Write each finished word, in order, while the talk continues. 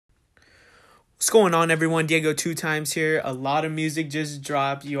What's going on, everyone? Diego 2 times here. A lot of music just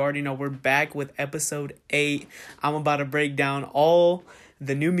dropped. You already know we're back with episode 8. I'm about to break down all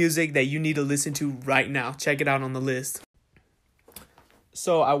the new music that you need to listen to right now. Check it out on the list.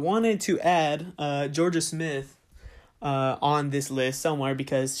 So I wanted to add Jorja Smith on this list somewhere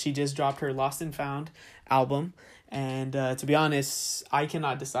because she just dropped her Lost and Found album. And to be honest, I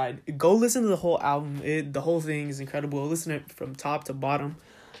cannot decide. Go listen to the whole album. The whole thing is incredible. Listen to it from top to bottom.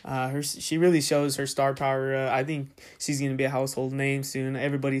 She really shows her star power. I think she's gonna be a household name soon.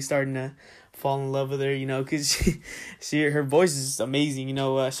 Everybody's starting to fall in love with her, because her voice is just amazing.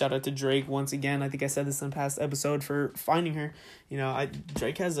 Shout out to Drake once again. I think I said this in the past episode for finding her.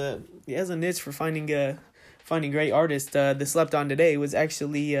 Drake has a niche for finding great artists. The Slept On Today was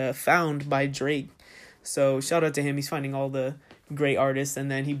actually found by Drake, so shout out to him. He's finding all the great artists,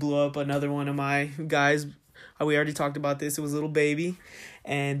 and then he blew up another one of my guys. We already talked about this. It was Lil Baby.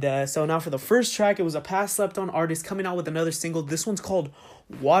 And so now for the first track, it was a past slept on artist coming out with another single. This one's called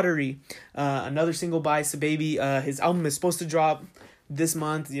Watery. Another single by SaBaby. His album is supposed to drop this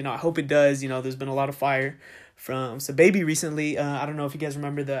month. I hope it does. There's been a lot of fire from SaBaby recently. I don't know if you guys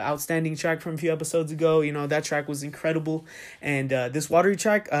remember the Outstanding track from a few episodes ago. That track was incredible. And this Watery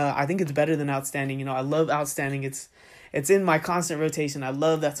track, I think it's better than Outstanding. I love Outstanding. It's in my constant rotation. I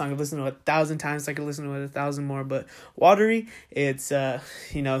love that song. I've listened to it 1,000 times. I could listen to it 1,000 more. But Watery, it's,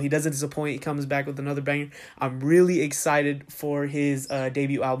 he doesn't disappoint. He comes back with another banger. I'm really excited for his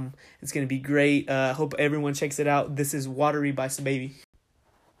debut album. It's going to be great. Hope everyone checks it out. This is Watery by SaBaby.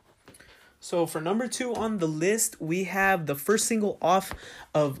 So for number 2 on the list, we have the first single off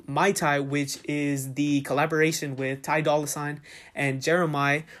of My Tai, which is the collaboration with Ty Dolla $ign and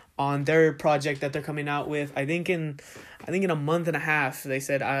Jeremiah on their project that they're coming out with. I think in a month and a half. They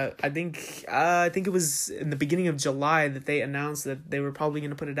said I think it was in the beginning of July that they announced that they were probably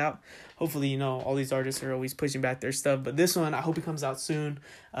going to put it out. Hopefully, all these artists are always pushing back their stuff, but this one I hope it comes out soon.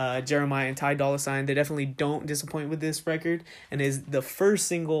 Jeremiah and Ty Dolla $ign, they definitely don't disappoint with this record, and is the first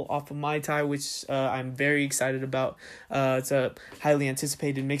single off of My Tai, which I'm very excited about. It's a highly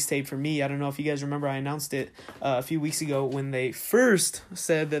anticipated mixtape for me. I don't know if you guys remember, I announced it a few weeks ago when they first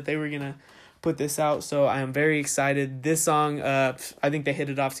said that they were gonna put this out, so I am very excited. This song, I think they hit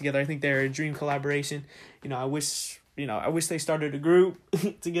it off together. I think they're a dream collaboration. I wish they started a group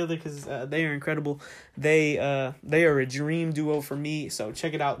together because they are incredible. They are a dream duo for me. So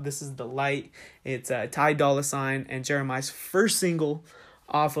check it out. This is The Light. It's Ty Dolla $ign and Jeremiah's first single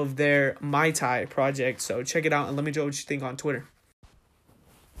off of their My Tai project. So check it out and let me know what you think on Twitter.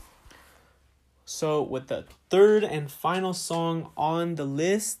 So with the third and final song on the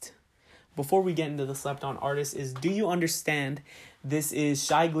list, before we get into the slept on artist, is Do You Understand? This is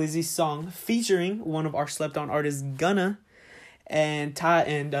Shy Glizzy's song featuring one of our slept on artists, Gunna, and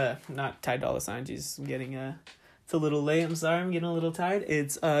not Ty Dolla $ign. Jeez, I'm getting it's a little late. I'm sorry, I'm getting a little tired.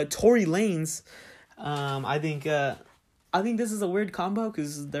 It's Tory Lanez. I think this is a weird combo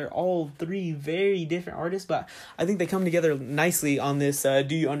because they're all 3 very different artists, but I think they come together nicely on this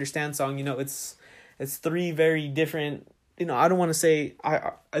Do You Understand song. It's 3 very different. I don't want to say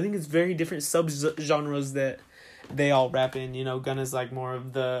I think it's very different subgenres that they all rap in. Gunna's like more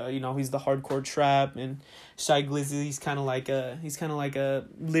of the he's the hardcore trap, and Shy Glizzy he's kind of like a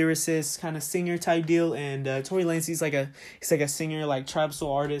lyricist kind of singer type deal, and Tory Lanez he's like a singer, like trap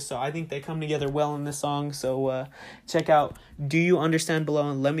soul artist. So I think they come together well in this song. So check out Do You Understand below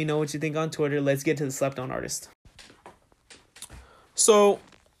and let me know what you think on Twitter. Let's get to the slept on artist. So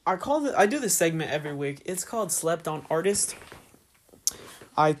I do this segment every week. It's called Slept On Artist.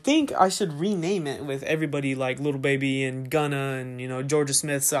 I think I should rename it with everybody like Lil Baby and Gunna and, Jorja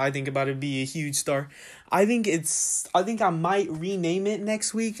Smith. So I think about it be a huge star. I think I might rename it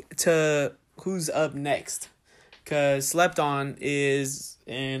next week to Who's Up Next. Because Slept On is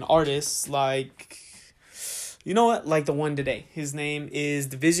an artist like, like the one today. His name is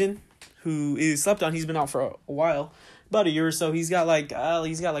Division, who is Slept On. He's been out for a while. About a year or so. He's got like 1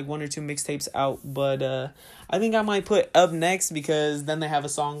 or 2 mixtapes out, but I think I might put Up Next because then they have a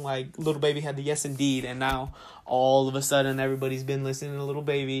song like Lil Baby had the Yes Indeed, and now all of a sudden everybody's been listening to Lil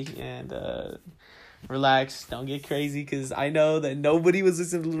Baby. And relax, don't get crazy, because I know that nobody was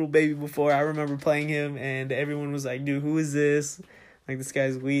listening to Lil Baby before. I remember playing him and everyone was like, dude, who is this? Like, this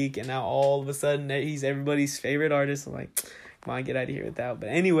guy's weak. And now all of a sudden he's everybody's favorite artist. I'm like, come on, get out of here with that. But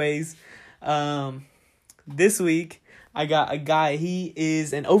anyways, this week I got a guy. He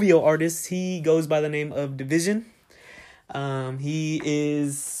is an OVO artist. He goes by the name of Division.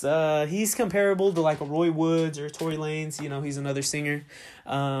 He's comparable to like a Roy Woods or Tory Lanez. He's another singer.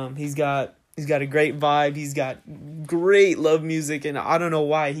 He's got He's got a great vibe. He's got great love music, and I don't know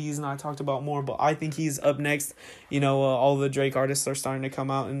why he's not talked about more, but I think he's up next. All the Drake artists are starting to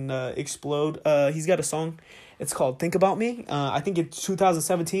come out and explode. He's got a song. It's called Think About Me. I think in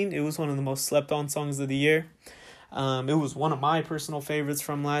 2017, it was one of the most slept on songs of the year. It was one of my personal favorites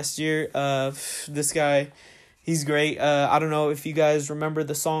from last year. This guy, he's great. I don't know if you guys remember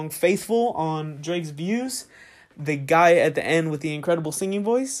the song Faithful on Drake's Views. The guy at the end with the incredible singing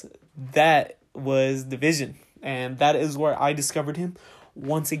voice, that was Division. And that is where I discovered him.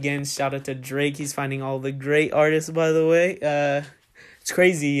 Once again, shout out to Drake. He's finding all the great artists, by the way. It's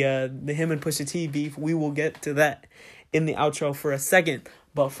crazy. Him and Pusha T beef. We will get to that in the outro for a second.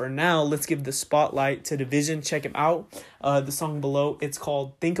 But for now, let's give the spotlight to Division. Check him out. The song below, it's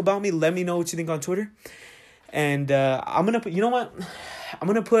called Think About Me. Let me know what you think on Twitter. And I'm going to put, you know what? I'm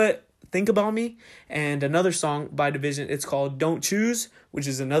going to put Think About Me and another song by Division. It's called Don't Choose, which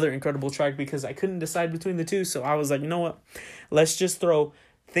is another incredible track because I couldn't decide between the two. So I was like, you know what? Let's just throw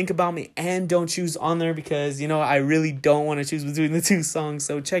Think About Me and Don't Choose on there because, I really don't want to choose between the two songs.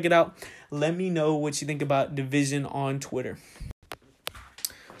 So check it out. Let me know what you think about Division on Twitter.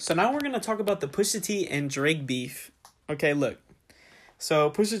 So now we're going to talk about the Pusha T and Drake beef. Okay, look. So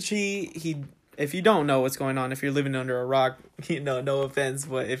Pusha T, if you don't know what's going on, if you're living under a rock, no offense,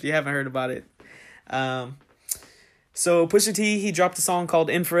 but if you haven't heard about it. So Pusha T, he dropped a song called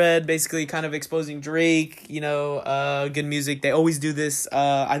Infrared, basically kind of exposing Drake, good music. They always do this.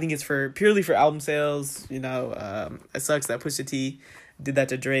 I think it's purely for album sales. It sucks that Pusha T did that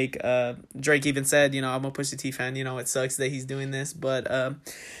to Drake. Drake even said, I'm a Pusha T fan. It sucks that he's doing this, but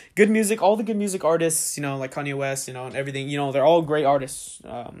good music. All the good music artists, like Kanye West, and everything. They're all great artists.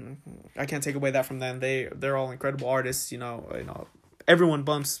 I can't take away that from them. They're all incredible artists. Everyone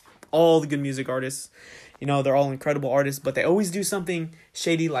bumps all the good music artists. They're all incredible artists, but they always do something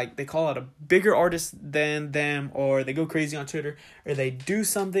shady, like they call out a bigger artist than them, or they go crazy on Twitter, or they do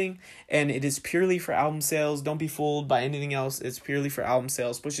something, and it is purely for album sales. Don't be fooled by anything else. It's purely for album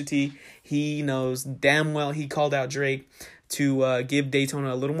sales. Pusha T, he knows damn well he called out Drake to give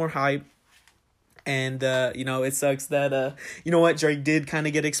Daytona a little more hype. And, it sucks that, Drake did kind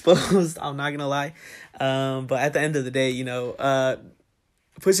of get exposed. I'm not going to lie. But at the end of the day,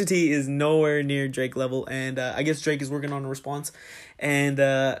 Pusha T is nowhere near Drake level, and I guess Drake is working on a response, and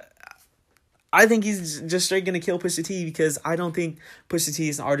I think he's just straight gonna kill Pusha T because I don't think Pusha T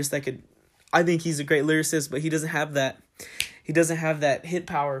is an artist that could. I think he's a great lyricist, but he doesn't have that. He doesn't have that hit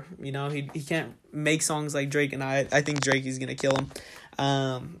power. He can't make songs like Drake, and I think Drake is gonna kill him.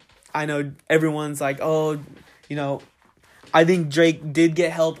 I know everyone's like, I think Drake did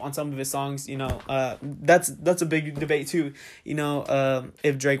get help on some of his songs. That's a big debate too.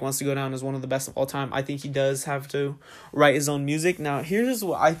 If Drake wants to go down as one of the best of all time, I think he does have to write his own music. Now, here's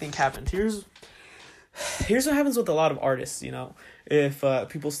what I think happened. Here's what happens with a lot of artists. If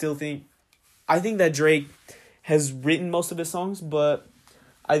people still think, I think that Drake has written most of his songs, but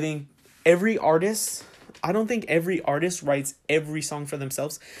I think I don't think every artist writes every song for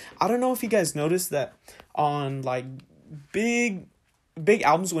themselves. I don't know if you guys noticed that on like big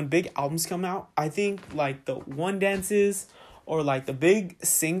albums, when big albums come out, I think like the one dances or like the big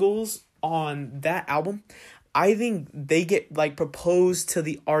singles on that album, I think they get like proposed to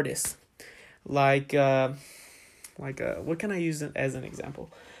the artist. What can I use as an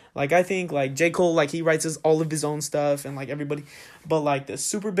example? Like, I think, like, J. Cole, like, he writes all of his own stuff and, like, everybody. But, like, the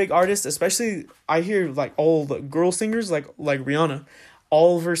super big artists, especially, I hear, like, all the girl singers, like Rihanna,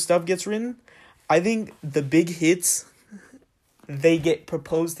 all of her stuff gets written. I think the big hits, they get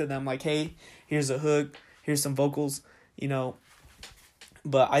proposed to them. Like, hey, here's a hook, here's some vocals,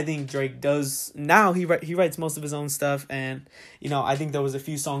 But I think Drake does, now he writes most of his own stuff. And, I think there was a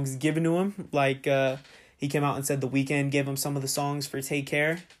few songs given to him. Like, he came out and said The Weeknd gave him some of the songs for Take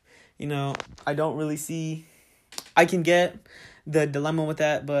Care. I don't really see, I can get the dilemma with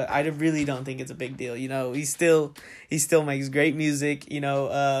that, but I really don't think it's a big deal. He still makes great music.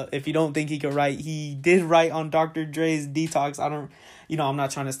 If you don't think he could write, he did write on Dr. Dre's Detox. I'm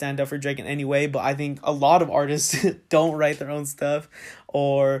not trying to stand up for Drake in any way, but I think a lot of artists don't write their own stuff,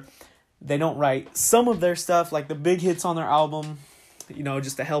 or they don't write some of their stuff, like the big hits on their album,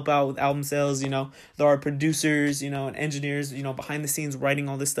 just to help out with album sales. There are producers, and engineers, behind the scenes writing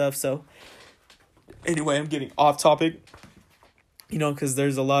all this stuff. So anyway, I'm getting off topic, because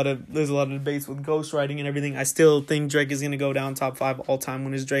there's a lot of debates with ghostwriting and everything. I still think Drake is going to go down top 5 all time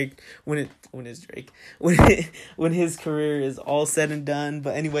when his career is all said and done.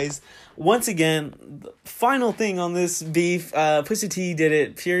 But anyways, once again, the final thing on this beef, Pusha T did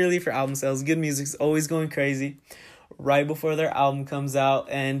it purely for album sales. Good music's always going crazy right before their album comes out,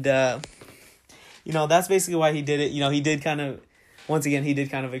 and that's basically why he did it. He did kind of, once again, he did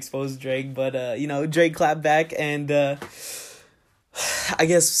kind of expose Drake, but, Drake clapped back, and I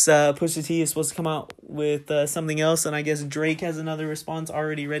guess Pusha T is supposed to come out with something else, and I guess Drake has another response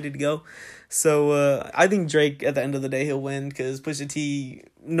already ready to go. So I think Drake, at the end of the day, he'll win, because Pusha T,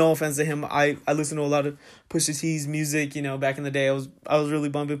 no offense to him, I listen to a lot of Pusha T's music. Back in the day, I was really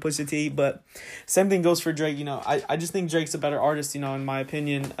bumping Pusha T, but same thing goes for Drake. I just think Drake's a better artist, in my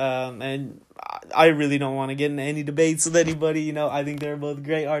opinion, and I really don't want to get into any debates with anybody. I think they're both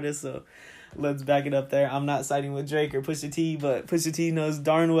great artists, so let's back it up there. I'm not siding with Drake or Pusha T, but Pusha T knows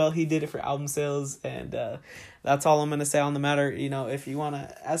darn well he did it for album sales, and that's all I'm going to say on the matter. If you want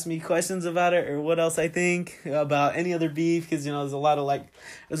to ask me questions about it or what else I think about any other beef, because, there's a lot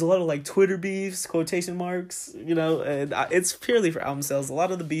of Twitter beefs, quotation marks, and it's purely for album sales. A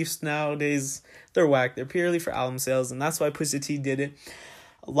lot of the beefs nowadays, they're whack. They're purely for album sales, and that's why Pusha T did it.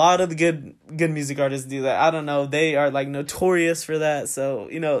 A lot of the good music artists do that. I don't know. They are notorious for that. So,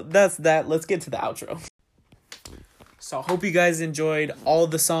 that's that. Let's get to the outro. So I hope you guys enjoyed all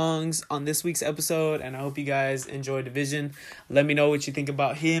the songs on this week's episode, and I hope you guys enjoyed Division. Let me know what you think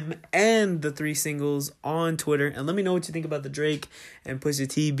about him and the 3 singles on Twitter, and let me know what you think about the Drake and Pusha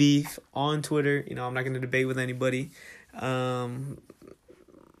T beef on Twitter. I'm not going to debate with anybody.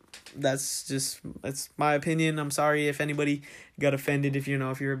 That's my opinion. I'm sorry if anybody got offended, if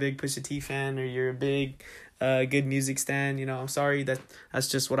you're a big Pusha T fan, or you're a big good music stan. I'm sorry. That's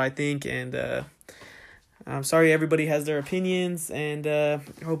just what I think, and I'm sorry everybody has their opinions, and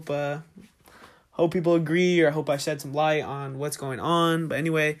hope people agree, or hope I shed some light on what's going on. But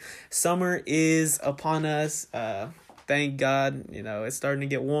anyway, summer is upon us. Thank God. It's starting to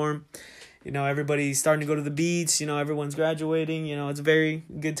get warm. Everybody's starting to go to the beach. Everyone's graduating. It's a very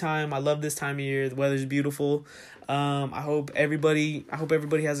good time. I love this time of year. The weather's beautiful. I hope everybody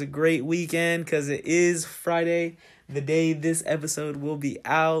has a great weekend, because it is Friday, the day this episode will be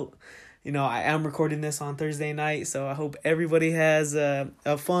out. I am recording this on Thursday night, so I hope everybody has a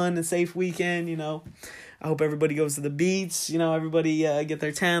fun and safe weekend. I hope everybody goes to the beach. Everybody get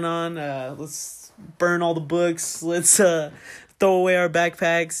their tan on. Let's burn all the books. Let's throw away our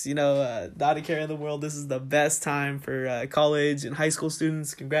backpacks. Not a care in the world. This is the best time for college and high school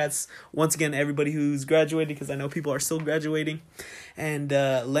students. Congrats once again to everybody who's graduated, because I know people are still graduating. And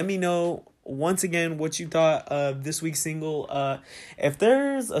let me know once again what you thought of this week's single. If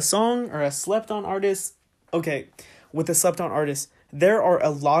there's a song or a slept-on artist, okay, with a slept-on artist, there are a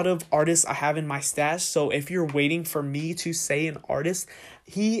lot of artists I have in my stash. So if you're waiting for me to say an artist,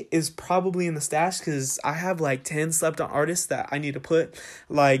 he is probably in the stash, because I have 10 slept-on artists that I need to put.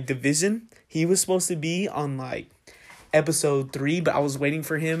 Division, he was supposed to be on episode 3, but I was waiting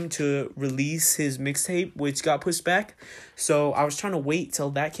for him to release his mixtape, which got pushed back. So I was trying to wait till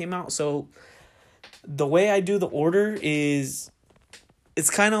that came out. So the way I do the order is, it's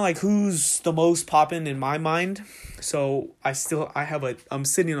kind of who's the most poppin' in my mind. So I'm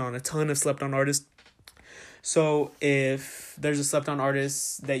sitting on a ton of slept-on artists. So if there's a slept-on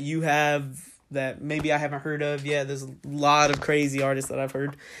artist that you have that maybe I haven't heard of yet, there's a lot of crazy artists that I've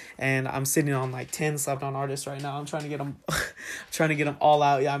heard, and I'm sitting on 10 slept-on artists right now. I'm trying to get them all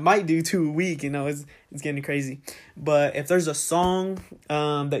out. Yeah, I might do 2 a week. It's getting crazy. But if there's a song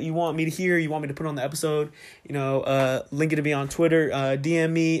that you want me to hear, you want me to put on the episode, link it to me on Twitter,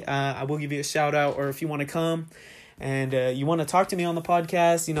 DM me. I will give you a shout out. Or if you want to come and you want to talk to me on the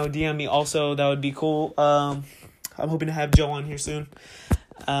podcast, DM me also. That would be cool. I'm hoping to have Joe on here soon.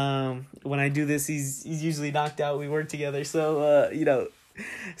 When I do this, he's usually knocked out. We work together, so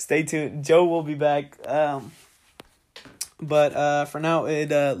stay tuned. Joe will be back. But for now,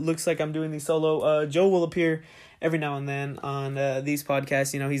 it looks like I'm doing these solo. Joe will appear every now and then on these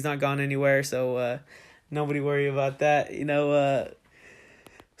podcasts. He's not gone anywhere, so nobody worry about that.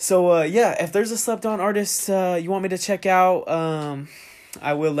 So if there's a slept-on artist you want me to check out,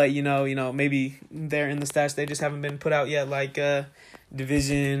 I will let you know. Maybe they're in the stash, they just haven't been put out yet,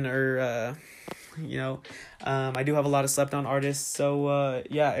 Division, or I do have a lot of slept-on artists. So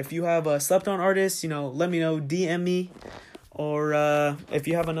if you have a slept-on artist, let me know. DM me. Or if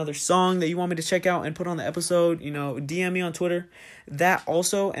you have another song that you want me to check out and put on the episode, DM me on Twitter. That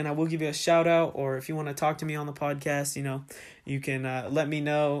also, and I will give you a shout out. Or if you want to talk to me on the podcast, you can let me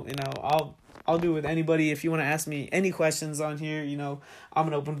know. I'll do it with anybody. If you want to ask me any questions on here, I'm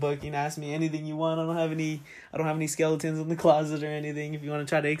an open book. You can ask me anything you want. I don't have any skeletons in the closet or anything. If you want to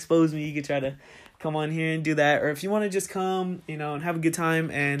try to expose me, you can try to come on here and do that. Or if you want to just come, and have a good time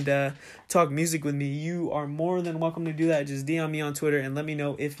and talk music with me, you are more than welcome to do that. Just DM me on Twitter and let me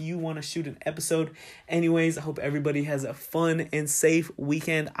know if you want to shoot an episode. Anyways, I hope everybody has a fun and safe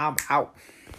weekend. I'm out.